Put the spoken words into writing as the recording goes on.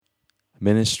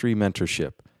Ministry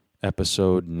Mentorship,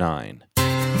 Episode 9.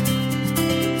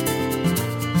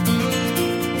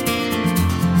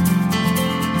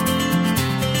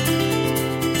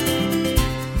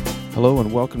 Hello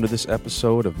and welcome to this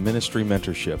episode of Ministry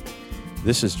Mentorship.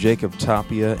 This is Jacob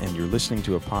Tapia, and you're listening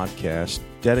to a podcast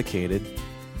dedicated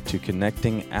to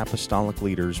connecting apostolic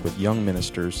leaders with young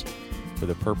ministers for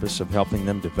the purpose of helping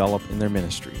them develop in their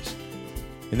ministries.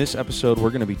 In this episode, we're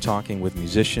going to be talking with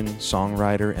musician,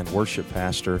 songwriter, and worship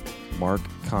pastor Mark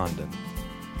Condon.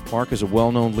 Mark is a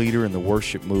well-known leader in the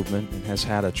worship movement and has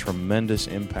had a tremendous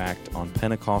impact on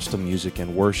Pentecostal music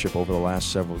and worship over the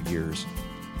last several years.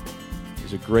 It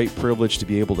was a great privilege to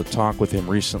be able to talk with him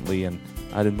recently, and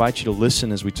I'd invite you to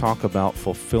listen as we talk about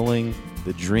fulfilling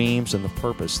the dreams and the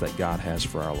purpose that God has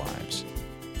for our lives.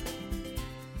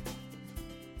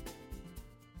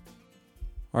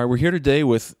 All right, we're here today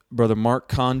with Brother Mark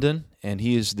Condon, and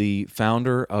he is the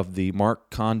founder of the Mark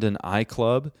Condon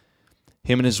iClub.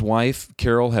 Him and his wife,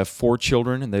 Carol, have 4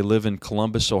 children, and they live in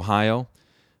Columbus, Ohio,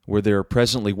 where they're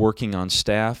presently working on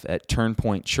staff at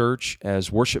Turnpoint Church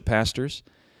as worship pastors.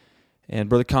 And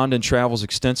Brother Condon travels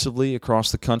extensively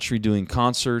across the country doing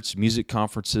concerts, music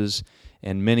conferences,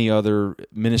 and many other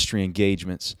ministry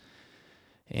engagements.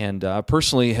 And I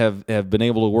personally have been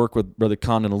able to work with Brother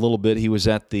Condon a little bit. He was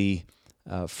at the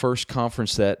first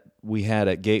conference that we had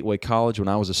at Gateway College when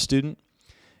I was a student,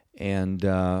 and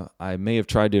I may have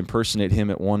tried to impersonate him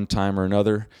at one time or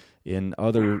another in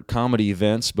other comedy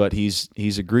events, but he's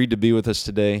agreed to be with us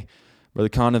today. Brother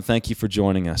Condon, thank you for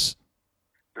joining us.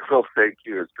 Well, thank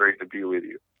you. It's great to be with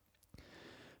you.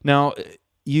 Now,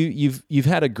 you've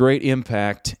had a great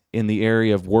impact in the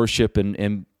area of worship,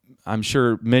 and I'm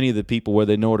sure many of the people,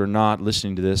 whether they know it or not,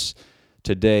 listening to this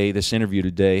interview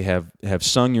today, have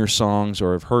sung your songs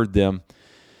or have heard them.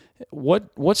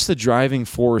 What's the driving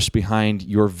force behind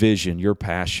your vision, your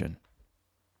passion?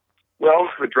 Well,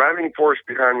 the driving force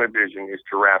behind my vision is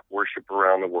to wrap worship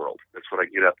around the world. That's what I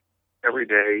get up every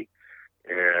day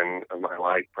and of my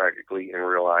life practically and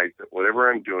realize that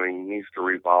whatever I'm doing needs to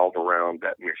revolve around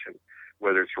that mission.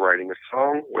 Whether it's writing a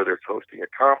song, whether it's hosting a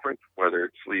conference, whether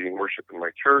it's leading worship in my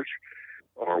church,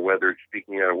 or whether it's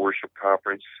speaking at a worship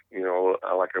conference,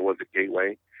 like I was at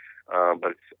Gateway.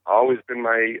 But it's always been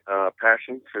my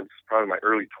passion since probably my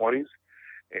early 20s,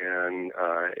 and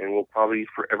will probably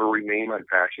forever remain my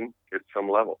passion at some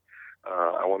level.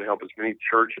 I want to help as many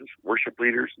churches, worship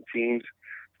leaders, and teams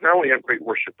not only have great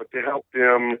worship, but to help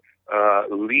them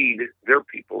lead their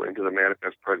people into the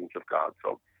manifest presence of God.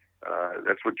 So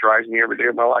that's what drives me every day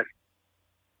of my life.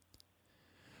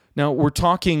 Now, we're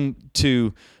talking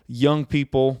to young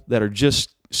people that are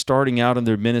just starting out in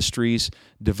their ministries,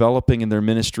 developing in their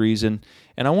ministries, and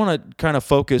I want to kind of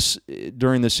focus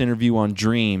during this interview on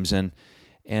dreams,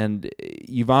 and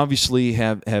you've obviously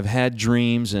have had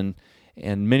dreams, and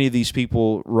many of these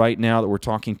people right now that we're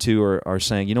talking to are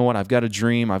saying, you know what, I've got a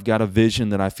dream, I've got a vision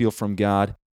that I feel from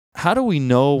God. How do we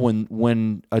know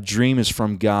when a dream is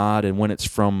from God and when it's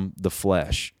from the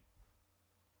flesh?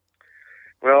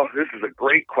 Well, this is a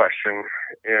great question,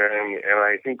 and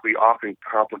I think we often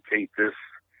complicate this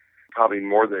probably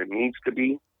more than it needs to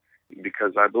be,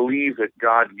 because I believe that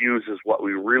God uses what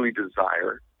we really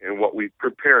desire and what we've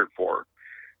prepared for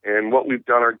and what we've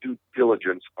done our due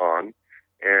diligence on,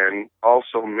 and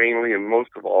also mainly and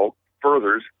most of all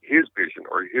furthers His vision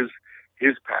or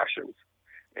His passions.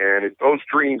 And if those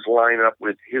dreams line up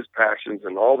with His passions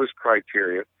and all this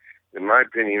criteria, in my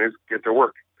opinion, is get to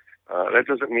work. That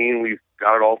doesn't mean we've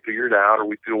got it all figured out or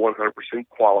we feel 100%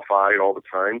 qualified all the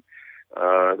time.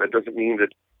 That doesn't mean that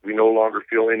we no longer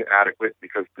feel inadequate,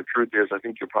 because the truth is I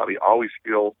think you'll probably always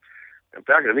feel, in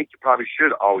fact, I think you probably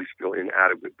should always feel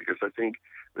inadequate, because I think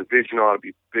the vision ought to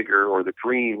be bigger, or the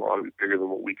dream ought to be bigger than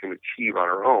what we can achieve on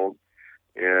our own.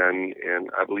 And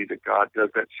I believe that God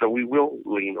does that, so we will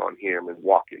lean on Him and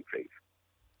walk in faith.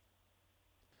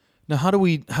 Now, how do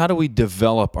we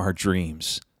develop our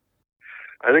dreams?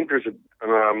 I think there's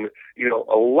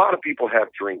a lot of people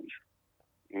have dreams.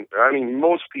 I mean,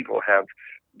 most people have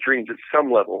dreams at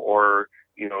some level, or,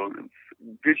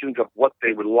 visions of what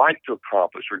they would like to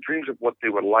accomplish, or dreams of what they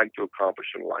would like to accomplish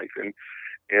in life.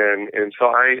 And so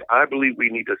I believe we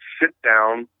need to sit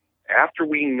down after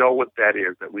we know what that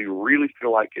is, that we really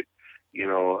feel like it,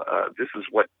 this is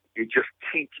what, it just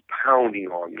keeps pounding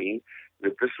on me,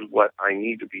 that this is what I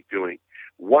need to be doing.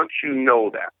 Once you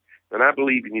know that, then I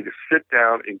believe you need to sit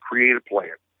down and create a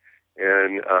plan.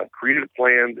 And create a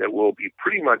plan that will be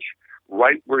pretty much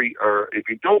right where you are. If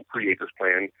you don't create this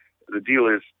plan, the deal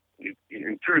is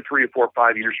in 2 or 3 or 4 or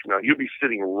 5 years from now, you'll be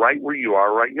sitting right where you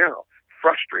are right now,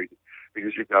 frustrated,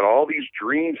 because you've got all these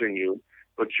dreams in you,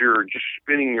 but you're just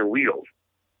spinning your wheels.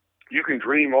 You can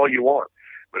dream all you want,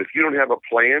 but if you don't have a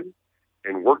plan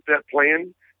and work that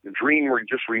plan, the dream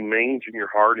just remains in your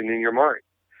heart and in your mind.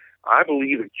 I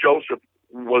believe that Joseph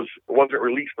wasn't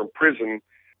released from prison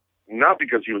not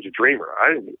because he was a dreamer.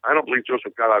 I don't believe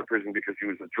Joseph got out of prison because he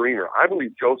was a dreamer. I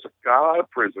believe Joseph got out of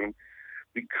prison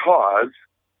because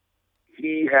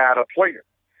he had a plan.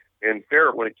 And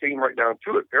Pharaoh, when it came right down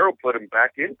to it, Pharaoh put him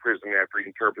back in prison after he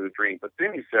interpreted the dream. But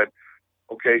then he said,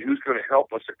 okay, who's going to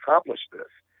help us accomplish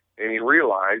this? And he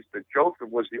realized that Joseph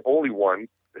was the only one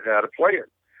that had a plan.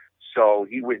 So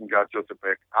he went and got Joseph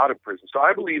back out of prison. So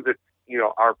I believe that,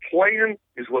 our plan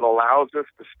is what allows us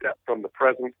to step from the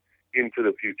present into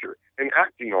the future and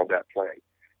acting on that plan.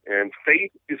 And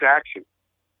faith is action.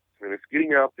 And it's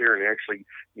getting out there and actually,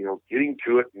 getting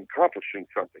to it and accomplishing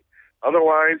something.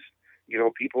 Otherwise,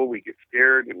 people, we get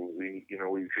scared and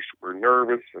we're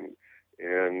nervous and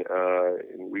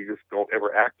we just don't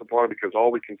ever act upon it because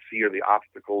all we can see are the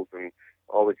obstacles and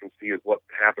all we can see is what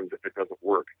happens if it doesn't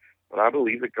work. But I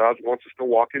believe that God wants us to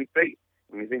walk in faith.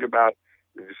 When you think about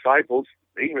the disciples,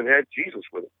 they even had Jesus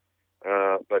with them.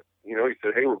 But he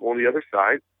said, hey, we're going to the other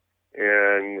side.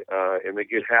 And they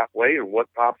get halfway, and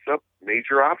what pops up?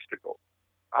 Major obstacle.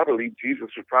 I believe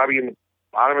Jesus was probably in the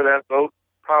bottom of that boat,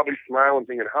 probably smiling,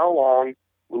 thinking, how long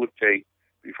will it take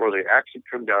before they actually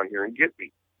come down here and get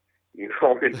me? And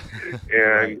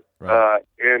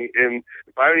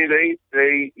finally they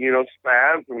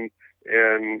spaz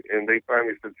and they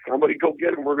finally said, somebody go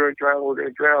get him. We're going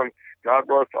to drown. God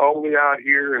brought us all the way out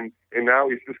here, and now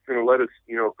he's just going to let us,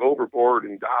 go overboard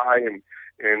and die.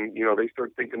 And they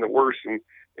start thinking the worst. And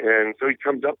so he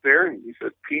comes up there and he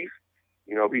says, peace,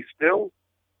 be still.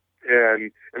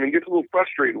 And he gets a little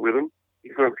frustrated with him,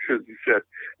 because he said,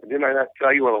 and then I have to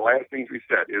tell you one of the last things we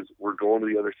said is we're going to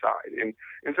the other side. And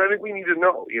so I think we need to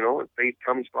know, faith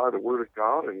comes by the word of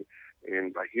God and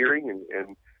by hearing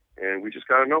and we just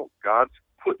got to know God's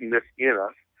putting this in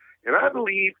us. And I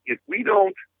believe if we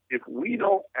don't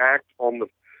act on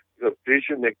the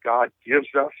vision that God gives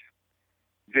us,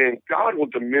 then God will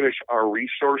diminish our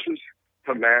resources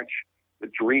to match the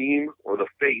dream or the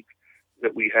faith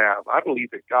that we have. I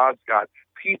believe that God's got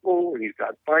people and he's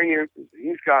got finances and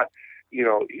he's got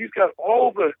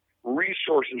all the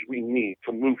resources we need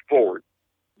to move forward.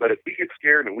 But if we get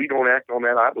scared and we don't act on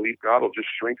that, I believe God will just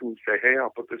shrink and say, hey, I'll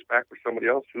put this back for somebody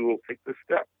else who will take this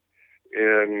step.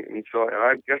 And so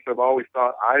I guess I've always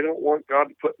thought I don't want God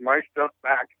to put my stuff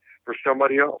back for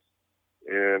somebody else.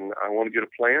 And I want to get a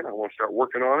plan. I want to start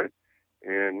working on it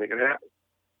and make it happen.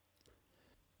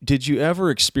 Did you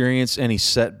ever experience any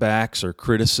setbacks or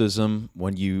criticism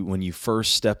when you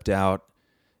first stepped out?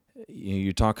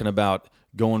 You're talking about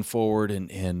going forward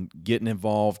and getting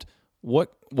involved.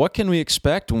 What can we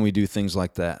expect when we do things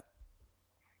like that?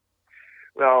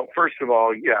 Well, first of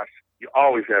all, yes, you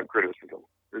always have criticism.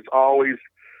 There's always,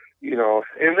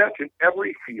 and that's in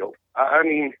every field. I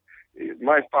mean,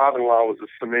 my father-in-law was a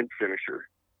cement finisher,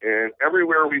 and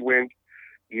everywhere we went,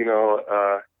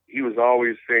 he was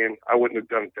always saying, I wouldn't have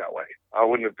done it that way. I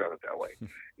wouldn't have done it that way.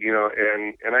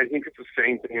 And I think it's the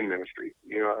same thing in ministry.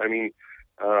 And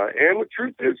the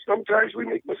truth is sometimes we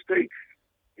make mistakes,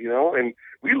 and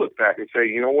we look back and say,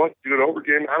 you know what, do it over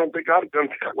again. I don't think I'd have done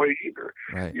it that way either.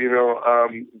 Right.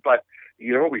 But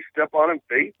we step on in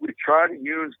faith. We try to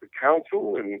use the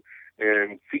counsel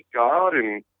and seek God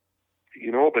and,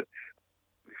 but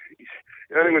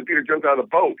I think when Peter jumped out of the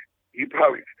boat, he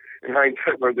probably, in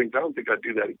hindsight, I don't think I'd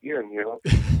do that again,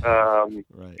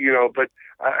 Right. But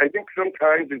I think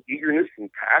sometimes in eagerness and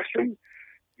passion,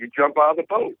 you jump out of the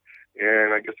boat.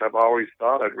 And I guess I've always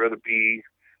thought I'd rather be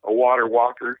a water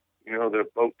walker, than a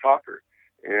boat talker.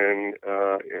 And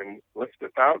let's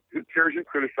step out. Who cares who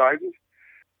criticizes?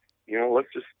 Let's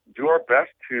just do our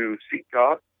best to seek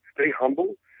God, stay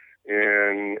humble,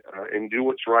 and do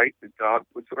what's right that God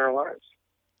puts in our lives.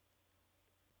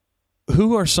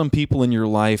 Who are some people in your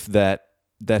life that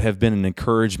have been an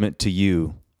encouragement to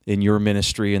you in your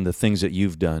ministry and the things that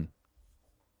you've done?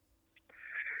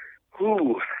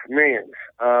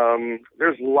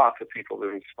 There's lots of people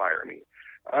that inspire me.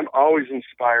 I'm always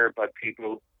inspired by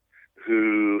people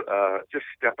who just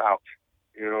step out,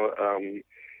 and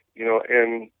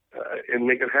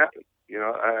make it happen.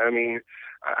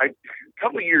 A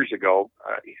couple of years ago,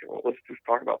 let's just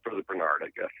talk about Brother Bernard, I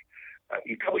guess.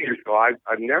 A couple of years ago,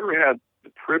 I've never had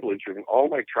the privilege in all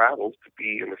my travels to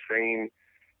be in the same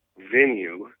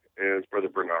venue as Brother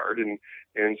Bernard.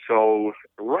 And so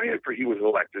right after he was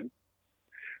elected,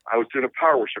 I was doing a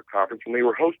power worship conference, and they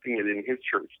were hosting it in his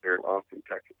church there in Austin,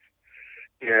 Texas.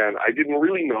 And I didn't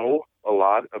really know a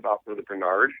lot about Brother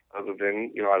Bernard, other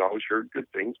than, I'd always heard good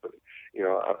things, but,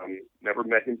 never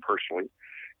met him personally.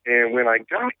 And when I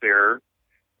got there,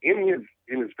 in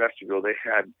his vestibule, they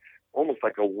had almost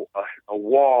like a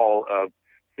wall of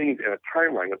things and a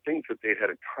timeline of things that they had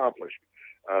accomplished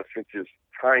since his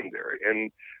time there.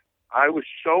 And I was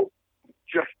so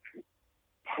just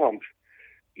pumped,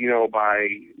 by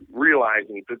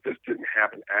realizing that this didn't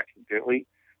happen accidentally.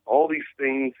 All these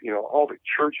things, all the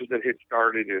churches that had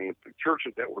started and the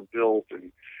churches that were built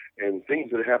and things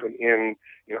that happened in,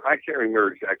 I can't remember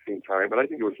the exact same time, but I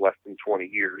think it was less than 20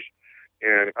 years.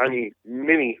 And I mean,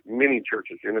 many, many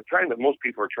churches. In the time that most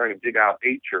people are trying to dig out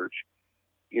a church,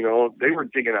 they were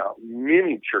digging out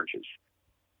many churches.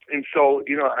 And so,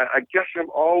 I guess I'm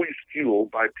always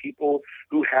fueled by people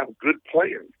who have good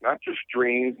plans, not just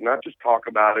dreams, not just talk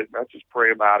about it, not just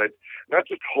pray about it, not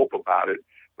just hope about it,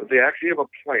 but they actually have a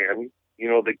plan,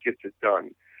 that gets it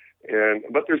done.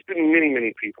 But there's been many,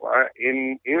 many people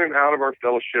in and out of our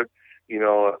fellowship,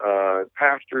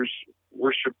 pastors,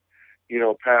 worship,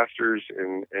 pastors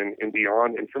and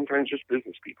beyond, and sometimes just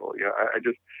business people.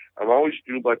 I'm always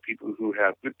fueled by people who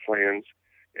have good plans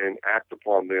and act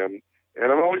upon them. And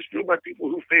I'm always fueled by people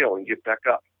who fail and get back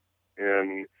up.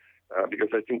 And because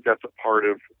I think that's a part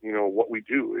of, what we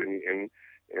do.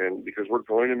 And because we're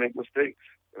going to make mistakes.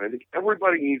 And I think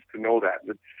everybody needs to know that,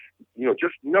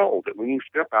 just know that when you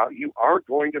step out, you are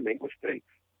going to make mistakes.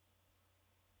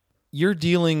 You're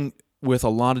dealing with a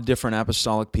lot of different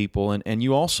apostolic people, and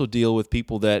you also deal with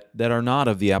people that are not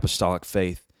of the apostolic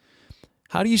faith.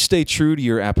 How do you stay true to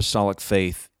your apostolic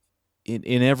faith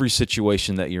in every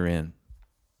situation that you're in?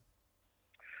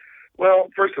 Well,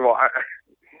 first of all, I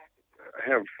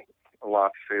have a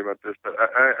lot to say about this, but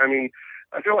I mean,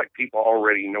 I feel like people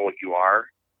already know what you are.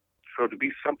 So to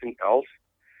be something else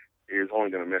is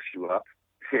only going to mess you up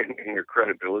in your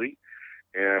credibility.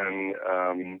 And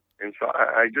so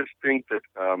I just think that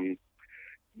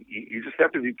you just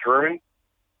have to determine,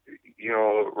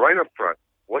 right up front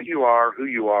what you are, who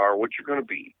you are, what you're going to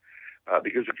be.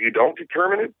 Because if you don't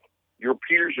determine it, your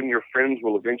peers and your friends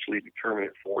will eventually determine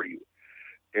it for you.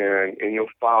 And you'll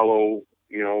follow,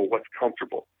 what's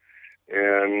comfortable.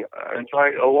 And so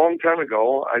a long time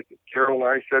ago, Carol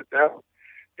and I sat down,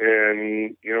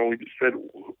 and we just said,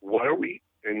 what are we,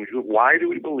 and why do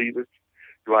we believe it?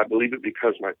 Do I believe it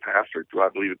because my pastor? Do I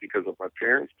believe it because of my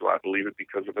parents? Do I believe it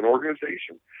because of an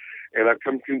organization? And I've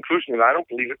come to the conclusion that I don't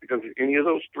believe it because of any of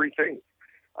those three things.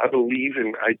 I believe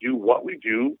and I do what we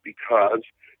do because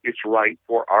it's right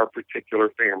for our particular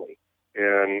family.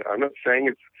 And I'm not saying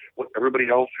it's what everybody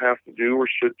else has to do or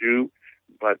should do,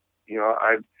 but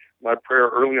my prayer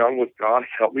early on was, God,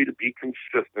 help me to be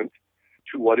consistent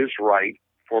to what is right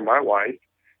for my wife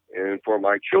and for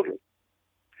my children,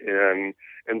 and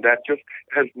that just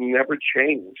has never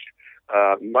changed.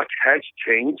 Much has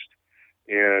changed,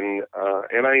 and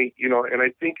I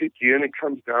think again it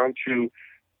comes down to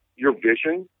your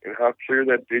vision and how clear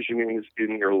that vision is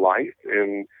in your life,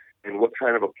 and what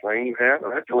kind of a plan you have.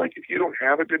 And I feel like if you don't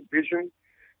have a good vision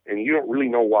and you don't really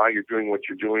know why you're doing what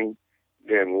you're doing,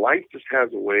 then life just has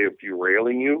a way of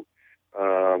derailing you,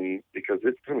 because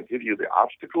it's going to give you the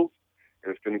obstacles,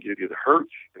 and it's going to give you the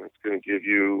hurts, and it's going to give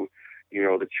you,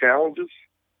 the challenges.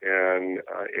 And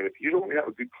if you don't have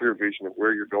a good, clear vision of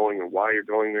where you're going and why you're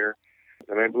going there,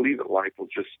 then I believe that life will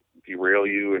just derail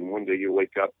you. And one day you'll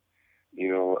wake up,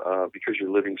 because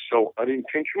you're living so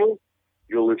unintentional,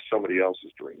 you'll live somebody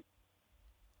else's dream.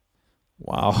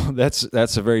 Wow, that's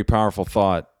a very powerful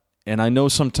thought. And I know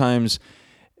sometimes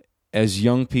as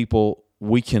young people,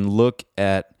 we can look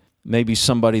at maybe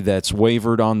somebody that's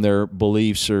wavered on their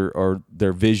beliefs or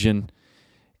their vision,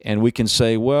 and we can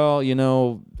say, well,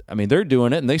 they're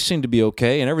doing it and they seem to be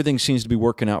okay and everything seems to be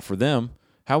working out for them.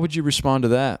 How would you respond to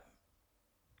that?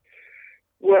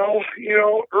 Well,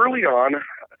 early on,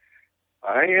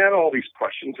 I had all these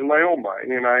questions in my own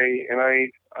mind, and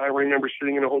I remember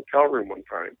sitting in a hotel room one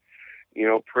time,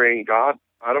 praying, God,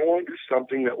 I don't want to do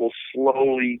something that will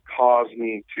slowly cause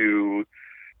me to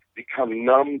become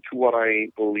numb to what I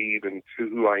believe and to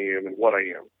who I am and what I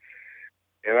am.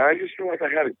 And I just feel like I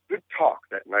had a good talk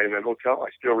that night in that hotel. I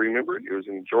still remember it. It was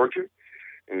in Georgia,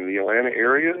 in the Atlanta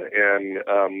area, and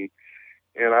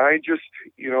I just,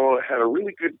 had a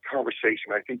really good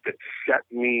conversation. I think that set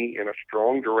me in a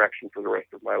strong direction for the rest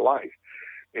of my life.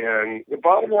 And the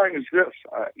bottom line is this,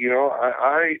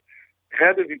 I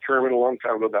had to determine a long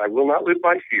time ago that I will not live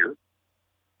by fear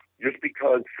just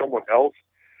because someone else,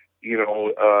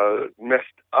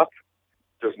 messed up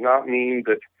does not mean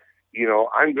that,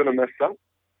 I'm going to mess up.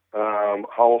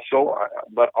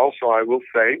 But also I will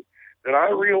say that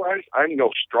I realize I'm no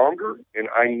stronger and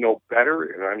I'm no better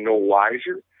and I'm no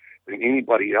wiser than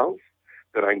anybody else,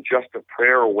 that I'm just a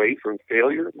prayer away from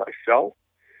failure myself.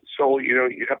 So,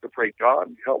 you have to pray,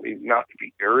 God, help me not to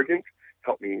be arrogant.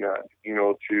 Help me not,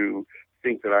 to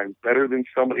think that I'm better than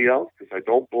somebody else, because I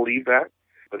don't believe that.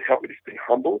 But help me to stay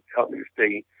humble. Help me to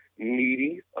stay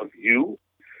needy of you.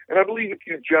 And I believe if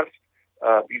you just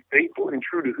be faithful and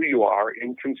true to who you are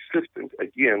and consistent,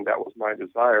 again, that was my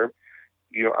desire,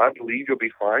 I believe you'll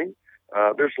be fine.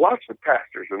 There's lots of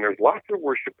pastors and there's lots of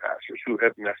worship pastors who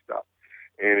have messed up.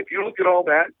 And if you look at all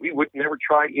that, we would never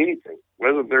try anything,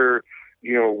 whether they're,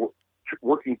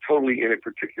 working totally in a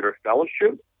particular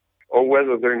fellowship or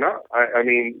whether they're not. I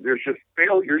mean, there's just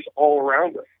failures all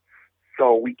around us.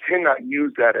 So we cannot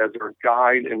use that as our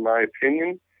guide, in my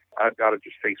opinion. I've got to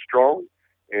just stay strong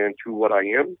and to what I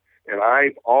am. And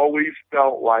I've always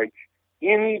felt like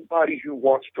anybody who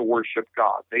wants to worship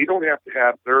God, they don't have to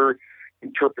have their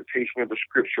interpretation of the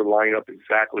scripture line up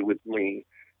exactly with me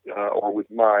or with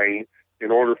mine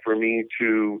in order for me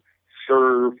to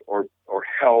serve or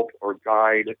help or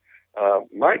guide.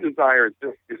 My desire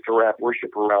is to wrap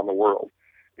worship around the world.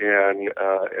 And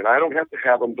I don't have to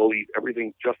have them believe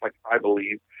everything just like I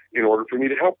believe in order for me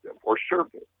to help them or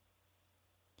serve them.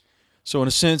 So in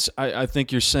a sense, I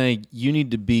think you're saying you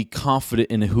need to be confident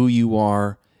in who you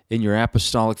are, in your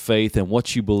apostolic faith and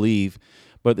what you believe,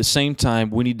 but at the same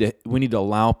time, we need to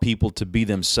allow people to be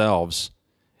themselves.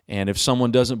 And if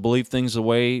someone doesn't believe things the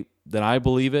way that I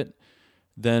believe it,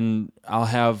 then I'll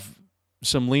have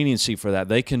some leniency for that.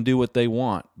 They can do what they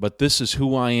want, but this is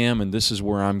who I am and this is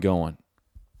where I'm going.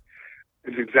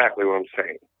 It's exactly what I'm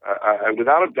saying.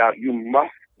 Without a doubt, you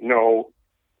must know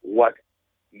what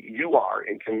you are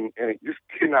and it just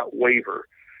cannot waver.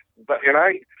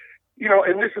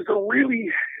 And this is a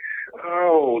really,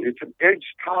 it's an edge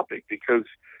topic, because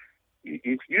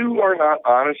if you are not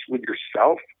honest with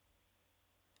yourself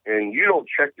and you don't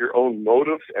check your own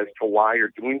motives as to why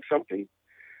you're doing something,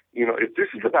 if this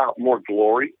is about more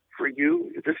glory for you,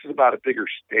 if this is about a bigger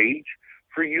stage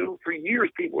for you, for years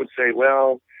people would say,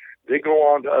 well, they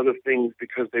go on to other things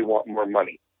because they want more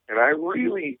money. And I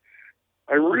really,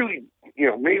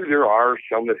 maybe there are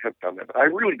some that have done that, but I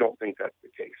really don't think that's the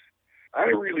case. I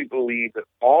really believe that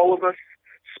all of us,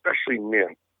 especially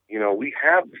men, we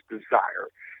have this desire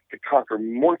to conquer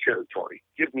more territory,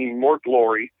 give me more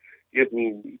glory, give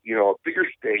me, a bigger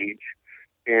stage.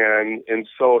 And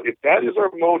so if that is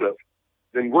our motive,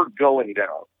 then we're going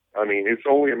down. I mean, it's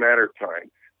only a matter of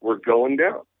time. We're going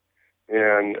down.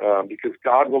 And because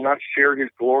God will not share his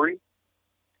glory.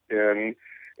 And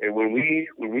when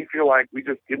we feel like we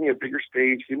just give me a bigger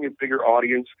stage, give me a bigger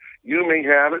audience, you may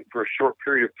have it for a short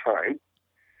period of time,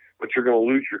 but you're going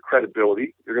to lose your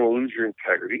credibility. You're going to lose your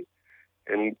integrity.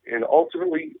 And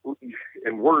ultimately,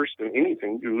 and worse than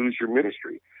anything, you lose your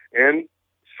ministry. And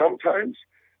sometimes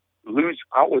lose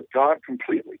out with God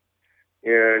completely.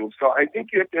 And so I think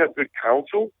you have to have good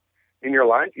counsel in your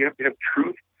life. You have to have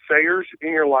truth sayers in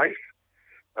your life.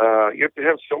 You have to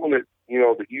have someone that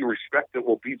you respect, that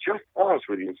will be just honest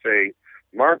with you and say,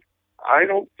 Mark, I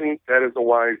don't think that is a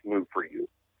wise move for you.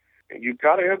 And you've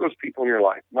got to have those people in your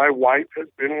life. My wife has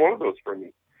been one of those for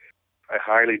me. I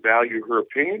highly value her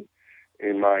opinion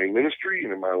in my ministry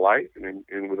and in my life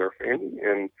and with our family.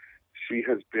 And she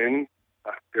has been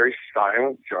a very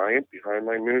silent giant behind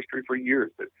my ministry for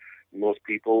years that most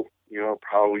people,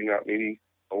 probably not maybe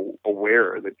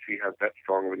aware that she has that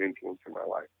strong of an influence in my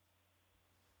life.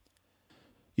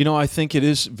 I think it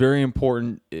is very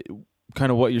important,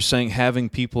 kind of what you're saying, having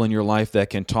people in your life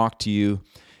that can talk to you,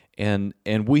 and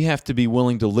we have to be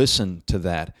willing to listen to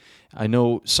that. I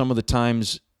know some of the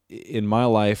times in my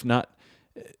life, not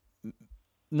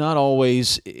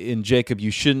always in Jacob,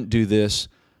 you shouldn't do this,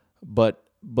 but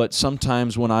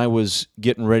sometimes when I was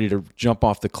getting ready to jump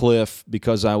off the cliff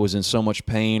because I was in so much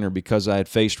pain or because I had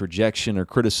faced rejection or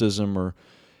criticism or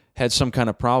had some kind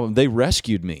of problem, they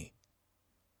rescued me.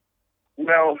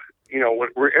 Well,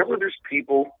 wherever there's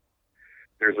people,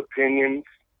 there's opinions,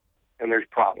 and there's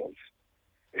problems,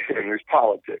 and there's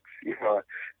politics,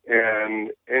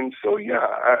 and so, yeah,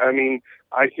 I mean,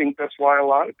 I think that's why a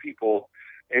lot of people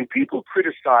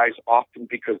criticize often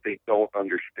because they don't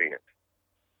understand.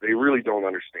 They really don't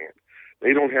understand.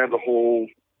 They don't have the whole,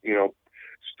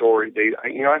 story.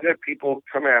 I've had people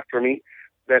come after me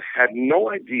that had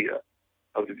no idea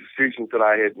of the decisions that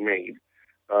I had made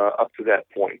up to that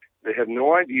point. They had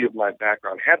no idea of my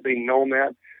background. Had they known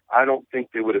that, I don't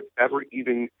think they would have ever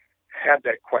even had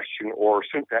that question or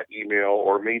sent that email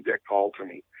or made that call to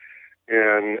me.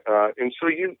 And so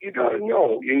you got to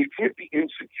know, and you can't be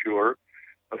insecure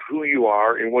of who you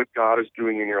are and what God is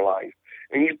doing in your life.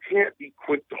 And you can't be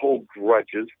quick to hold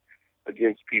grudges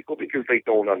against people because they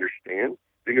don't understand.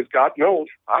 Because God knows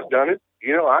I've done it.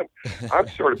 I'm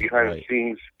sort of behind Right. the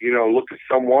scenes, look at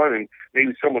someone and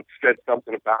maybe someone said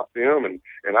something about them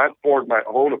and I've formed my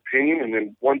own opinion. And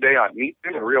then one day I meet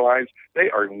them and realize they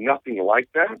are nothing like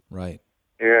that. Right.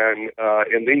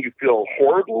 And then you feel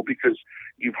horrible because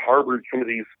you've harbored some of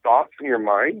these thoughts in your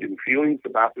mind and feelings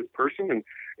about this person,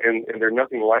 and they're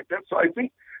nothing like that. So I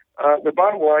think the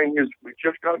bottom line is we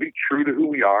just got to be true to who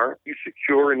we are, be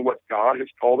secure in what God has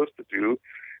called us to do,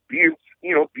 be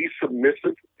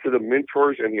submissive to the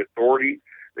mentors and the authority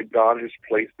that God has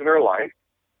placed in our life,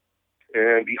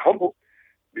 and be humble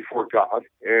before God,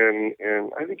 and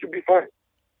I think you'll be fine.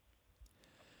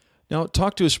 Now,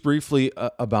 talk to us briefly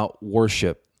about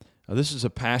worship. This is a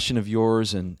passion of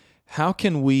yours, and how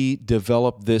can we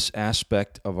develop this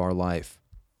aspect of our life?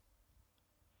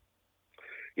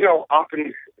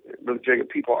 Often, Brother Jacob,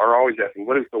 people are always asking,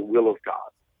 what is the will of God?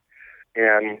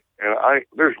 And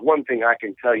there's one thing I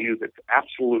can tell you that's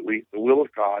absolutely the will of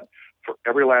God for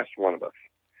every last one of us,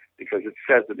 because it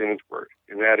says it in His Word,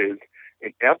 and that is,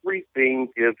 in everything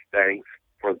give thanks,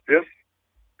 for this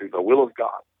is the will of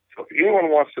God. So if anyone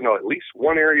wants to know at least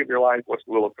one area of your life, what's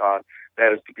the will of God,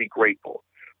 that is to be grateful.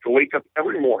 To wake up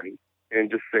every morning and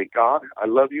just say, God, I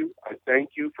love you. I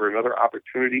thank you for another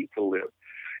opportunity to live.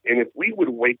 And if we would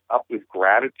wake up with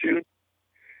gratitude,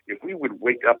 if we would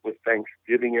wake up with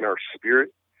thanksgiving in our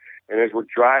spirit, and as we're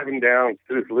driving down,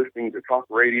 instead of listening to talk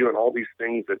radio and all these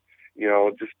things that,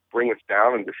 just bring us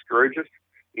down and discourage us,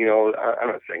 I'm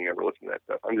not saying never listen to that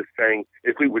stuff. I'm just saying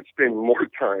if we would spend more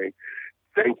time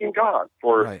thanking God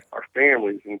for Right. our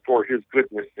families and for His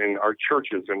goodness and our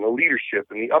churches and the leadership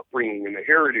and the upbringing and the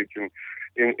heritage. And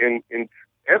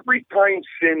every time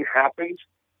sin happens,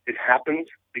 it happens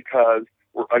because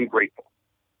we're ungrateful.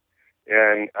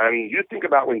 And I mean, you think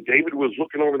about when David was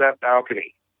looking over that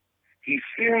balcony, he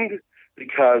sinned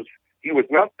because he was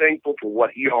not thankful for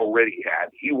what he already had.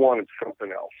 He wanted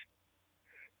something else.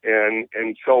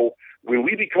 And so when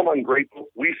we become ungrateful,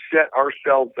 we set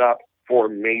ourselves up for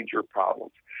major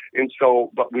problems. And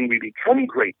so, but when we become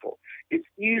grateful, it's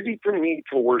easy for me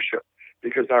to worship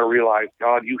because I realize,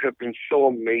 God, you have been so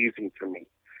amazing to me,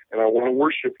 and I want to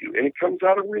worship you. And it comes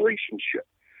out of relationship.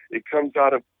 It comes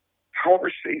out of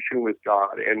conversation with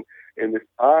God and this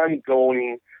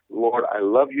ongoing, Lord, I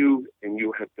love you, and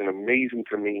you have been amazing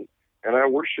to me, and I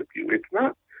worship you. It's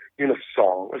not in a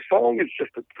song. A song is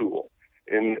just a tool,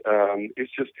 and it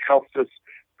just helps us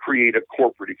create a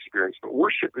corporate experience. But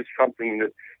worship is something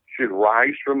that should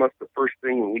rise from us the first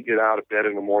thing when we get out of bed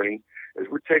in the morning, as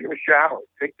we're taking a shower.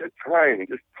 Take that time and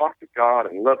just talk to God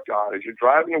and love God. As you're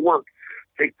driving to work,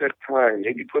 take that time.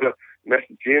 Maybe put a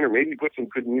message in, or maybe put some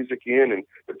good music in,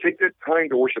 but take that time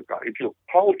to worship God. If you'll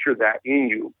culture that in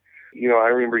you, I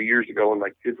remember years ago when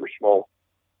my kids were small,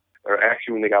 or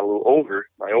actually when they got a little older,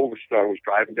 my oldest son was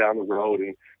driving down the road,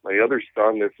 and my other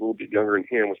son that's a little bit younger than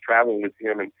him was traveling with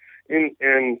him, and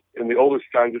the oldest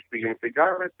son just began to say,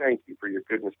 God, I thank you for your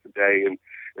goodness today. And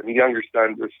the younger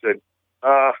son just said,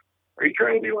 are you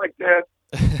trying to be like that?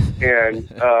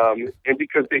 and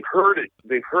because they've heard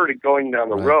it going down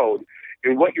the Right. road.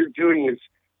 And what you're doing is,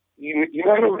 you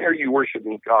not only are you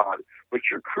worshiping God, but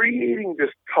you're creating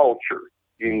this culture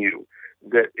in you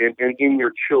that, and in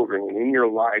your children and in your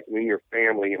life and in your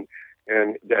family,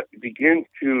 and that begins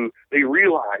to, they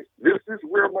realize this is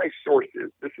where my source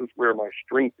is. This is where my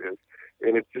strength is.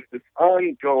 And it's just this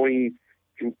ongoing,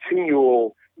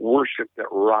 continual worship that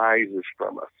rises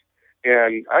from us.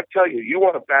 And I tell you, you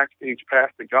want a backstage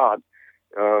pass to God.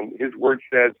 His word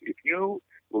says, if you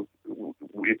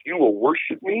will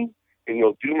worship me and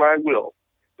you'll do my will,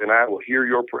 then I will hear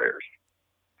your prayers.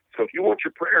 So if you want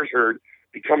your prayers heard,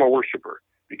 become a worshiper.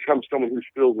 Become someone who's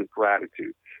filled with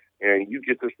gratitude. And you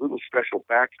get this little special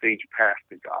backstage pass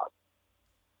to God.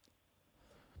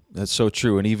 That's so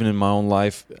true. And even in my own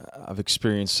life, I've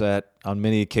experienced that on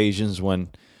many occasions when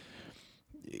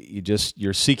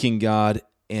you're seeking God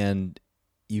and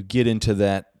you get into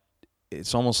that.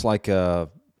 It's almost like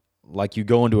you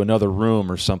go into another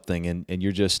room or something, and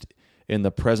you're just in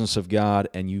the presence of God,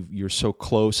 and you're so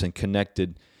close and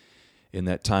connected in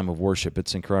that time of worship.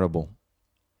 It's incredible.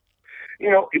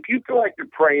 If you feel like you're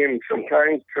praying,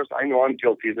 sometimes, because I know I'm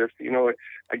guilty of this,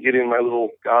 I get in my little,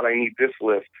 God, I need this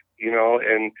list,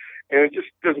 and it just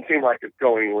doesn't seem like it's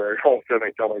going anywhere. All of a sudden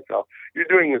I tell myself, you're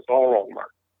doing this all wrong,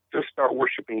 Mark. Just start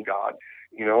worshiping God.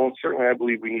 Certainly I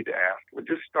believe we need to ask, but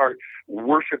just start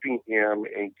worshiping Him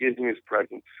and getting His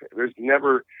presence. There's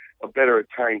never a better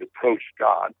time to approach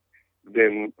God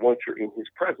than once you're in His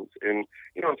presence. And,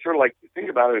 it's sort of like, think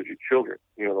about it as your children.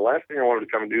 The last thing I wanted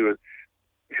to come and do is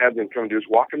had them come do is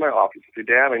walk in my office and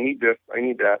say, Dad, I need this, I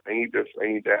need that, I need this, I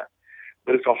need that.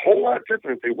 But it's a whole lot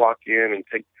different if they walk in and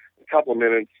take a couple of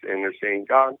minutes and they're saying,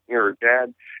 God, or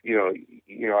Dad,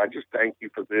 I just thank you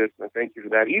for this and I thank you for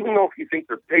that. Even though if you think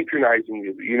they're patronizing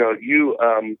you,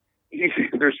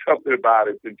 there's something about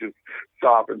it that just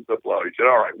softens the blow. You said,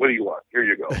 all right, what do you want? Here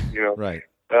you go. Right.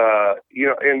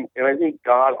 And I think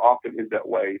God often is that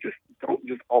way. Just don't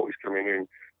just always come in here and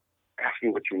ask me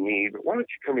what you need, but why don't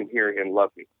you come in here and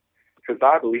love me? Because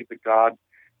I believe that God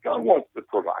wants to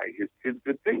provide his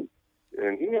good things.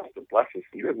 And he wants to bless us.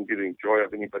 He doesn't get any joy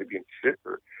of anybody being sick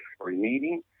or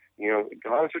needy.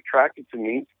 God is attracted to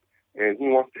needs, and he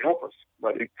wants to help us.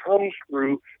 But it comes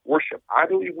through worship. I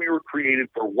believe we were created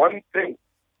for one thing,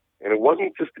 and it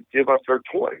wasn't just to give us our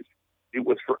toys. It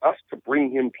was for us to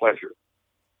bring him pleasure.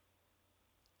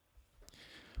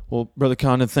 Well, Brother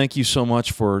Condon, thank you so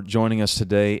much for joining us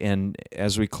today. And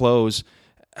as we close,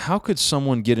 how could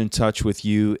someone get in touch with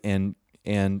you and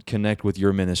connect with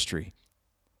your ministry?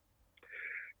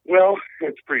 Well,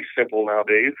 it's pretty simple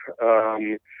nowadays.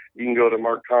 You can go to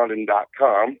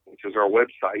markkondon.com, which is our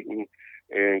website,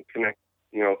 and connect,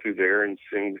 through there and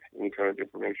send any kind of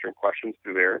information or questions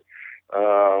through there.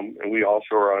 And we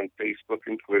also are on Facebook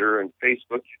and Twitter. And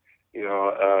Facebook,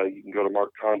 you can go to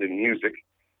Mark Condon Music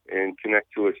and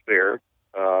connect to us there.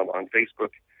 On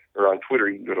Facebook or on Twitter,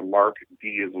 you can go to Mark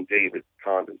D as in David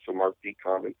Condon. So Mark D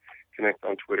Condon, connect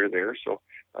on Twitter there. So,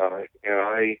 and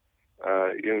I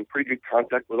in pretty good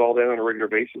contact with all that on a regular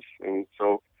basis. And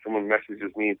so if someone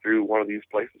messages me through one of these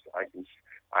places,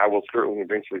 I will certainly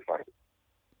eventually find it.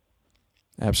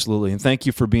 Absolutely. And thank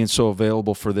you for being so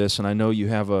available for this. And I know you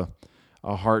have a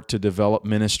heart to develop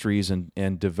ministries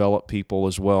and develop people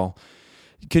as well.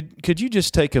 Could you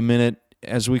just take a minute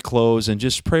as we close and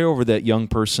just pray over that young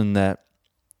person that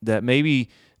maybe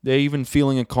they're even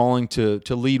feeling a calling to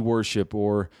lead worship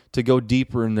or to go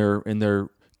deeper in their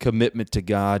commitment to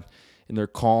God, in their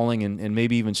calling, and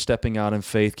maybe even stepping out in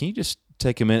faith? Can you just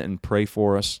take a minute and pray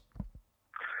for us?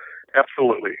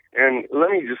 Absolutely. And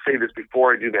let me just say this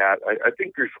before I do that.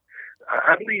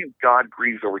 I believe God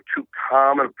grieves over two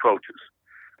common approaches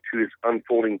to his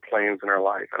unfolding plans in our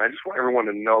life. And I just want everyone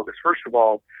to know this. First of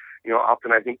all,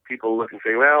 often I think people look and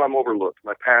say, well, I'm overlooked.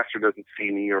 My pastor doesn't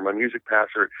see me, or my music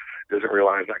pastor doesn't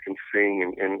realize I can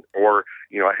sing, or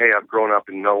hey, I've grown up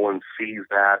and no one sees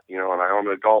that, and I'm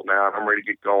an adult now and I'm ready to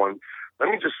get going. Let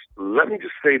me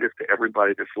just say this to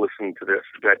everybody that's listening to this,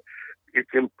 that it's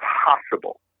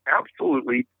impossible,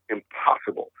 absolutely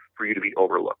impossible for you to be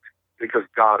overlooked, because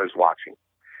God is watching.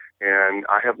 And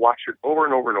I have watched it over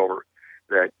and over and over,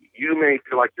 that you may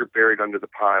feel like you're buried under the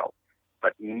pile,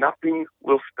 but nothing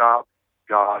will stop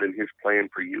God and his plan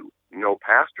for you. No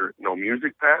pastor, no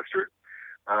music pastor.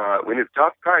 When it's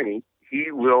tough timing, he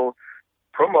will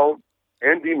promote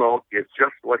and demote. It's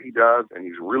just what he does, and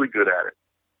he's really good at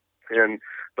it.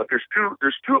 But there's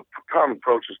two common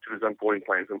approaches to his unfolding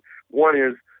plans. And one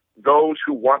is those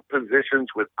who want positions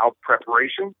without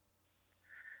preparation.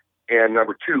 And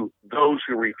number two, those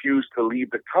who refuse to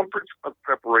leave the comforts of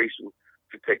preparation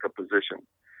to take a position.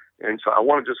 And so I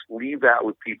want to just leave that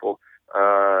with people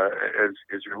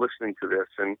as you're listening to this,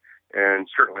 and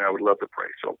certainly I would love to pray.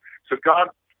 So God,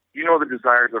 you know the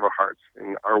desires of our hearts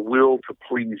and our will to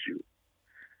please you.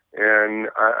 And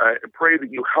I pray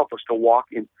that you help us to walk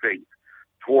in faith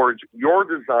towards your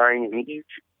design in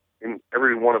each and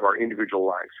every one of our individual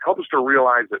lives. Help us to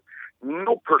realize that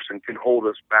no person can hold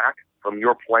us back from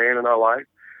your plan in our life,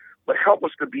 but help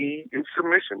us to be in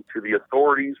submission to the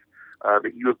authorities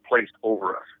that you have placed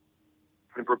over us.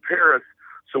 And prepare us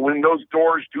so when those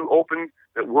doors do open,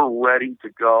 that we're ready to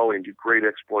go and do great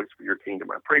exploits for your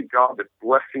kingdom. I pray, God, that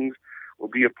blessings will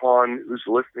be upon who's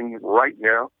listening right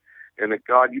now, and that,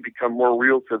 God, you become more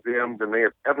real to them than they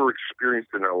have ever experienced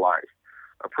in their life.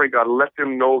 I pray, God, let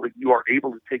them know that you are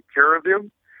able to take care of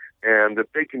them and that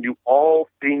they can do all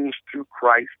things through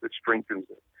Christ that strengthens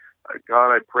them.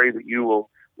 God, I pray that you will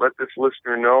let this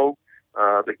listener know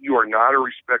that you are not a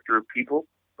respecter of people,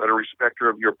 but a respecter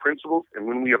of your principles. And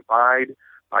when we abide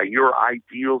by your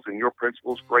ideals and your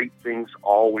principles, great things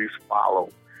always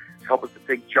follow. Help us to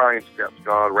take giant steps,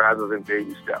 God, rather than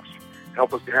baby steps.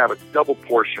 Help us to have a double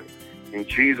portion. In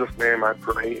Jesus' name I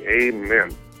pray,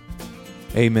 amen.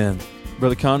 Amen.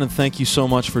 Brother Condon, thank you so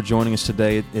much for joining us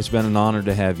today. It's been an honor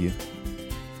to have you.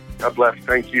 God bless.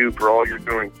 Thank you for all you're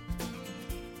doing.